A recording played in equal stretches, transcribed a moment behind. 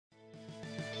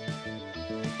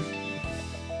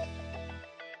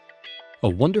A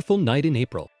Wonderful Night in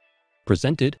April,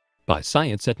 presented by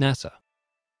Science at NASA.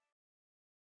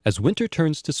 As winter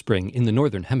turns to spring in the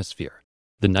northern hemisphere,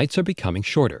 the nights are becoming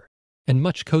shorter and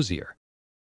much cozier.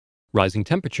 Rising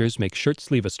temperatures make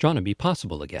shirt-sleeve astronomy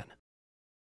possible again.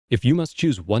 If you must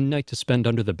choose one night to spend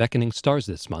under the beckoning stars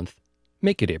this month,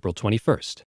 make it April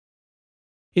 21st.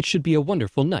 It should be a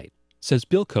wonderful night, says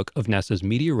Bill Cook of NASA's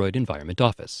Meteoroid Environment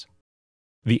Office.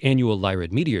 The annual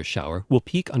Lyrid Meteor shower will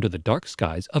peak under the dark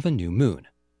skies of a new moon.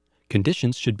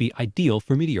 Conditions should be ideal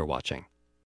for meteor watching.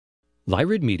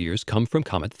 Lyrid meteors come from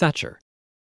Comet Thatcher.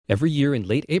 Every year in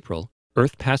late April,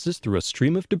 Earth passes through a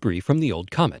stream of debris from the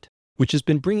old comet, which has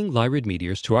been bringing Lyrid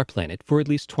meteors to our planet for at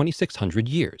least 2,600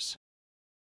 years.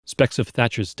 Specks of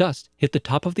Thatcher's dust hit the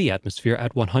top of the atmosphere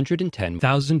at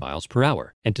 110,000 miles per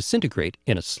hour and disintegrate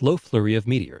in a slow flurry of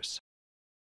meteors.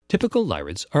 Typical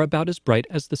Lyrids are about as bright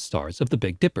as the stars of the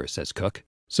Big Dipper, says Cook,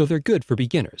 so they're good for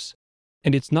beginners.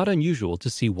 And it's not unusual to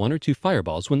see 1 or 2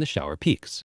 fireballs when the shower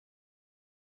peaks.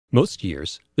 Most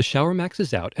years, the shower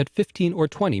maxes out at 15 or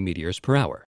 20 meteors per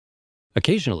hour.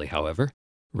 Occasionally, however,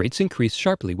 rates increase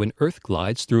sharply when Earth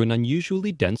glides through an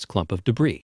unusually dense clump of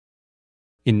debris.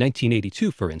 In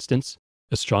 1982, for instance,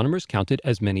 astronomers counted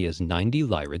as many as 90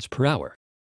 Lyrids per hour.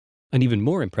 An even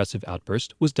more impressive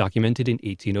outburst was documented in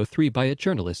 1803 by a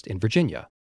journalist in Virginia.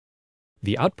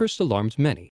 The outburst alarmed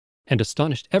many and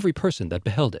astonished every person that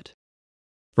beheld it.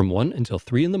 From 1 until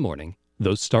 3 in the morning,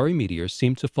 those starry meteors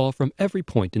seemed to fall from every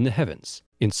point in the heavens,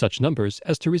 in such numbers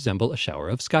as to resemble a shower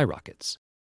of skyrockets.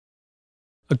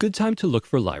 A good time to look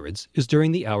for Lyrids is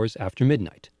during the hours after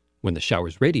midnight, when the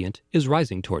shower's radiant is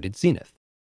rising toward its zenith.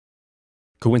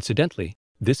 Coincidentally,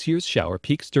 this year's shower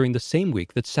peaks during the same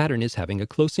week that Saturn is having a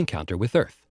close encounter with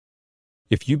Earth.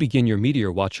 If you begin your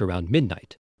meteor watch around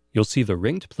midnight, you'll see the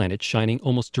ringed planet shining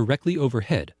almost directly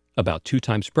overhead, about 2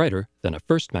 times brighter than a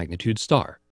first-magnitude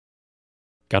star.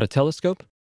 Got a telescope?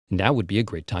 Now would be a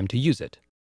great time to use it.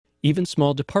 Even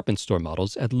small department store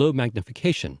models at low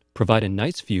magnification provide a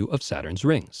nice view of Saturn's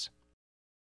rings.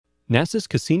 NASA's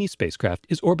Cassini spacecraft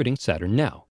is orbiting Saturn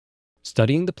now,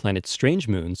 studying the planet's strange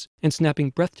moons and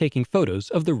snapping breathtaking photos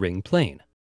of the ring plane.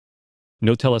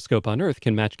 No telescope on Earth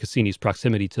can match Cassini's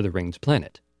proximity to the ringed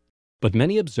planet, but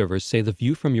many observers say the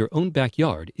view from your own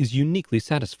backyard is uniquely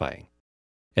satisfying.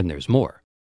 And there's more.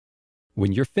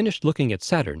 When you're finished looking at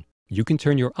Saturn, you can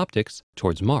turn your optics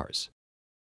towards Mars.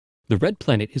 The red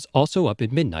planet is also up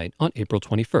at midnight on April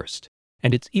 21st,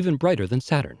 and it's even brighter than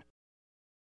Saturn.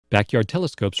 Backyard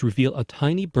telescopes reveal a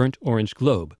tiny burnt orange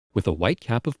globe with a white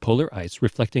cap of polar ice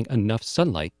reflecting enough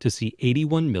sunlight to see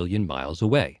 81 million miles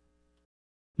away.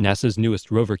 NASA's newest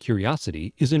rover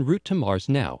Curiosity is en route to Mars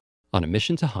now, on a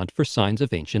mission to hunt for signs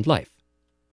of ancient life.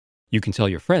 You can tell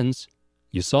your friends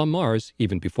you saw Mars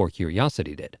even before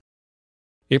Curiosity did.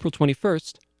 April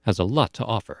 21st has a lot to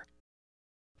offer.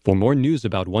 For more news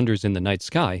about wonders in the night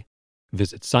sky,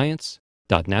 visit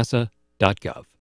science.nasa.gov.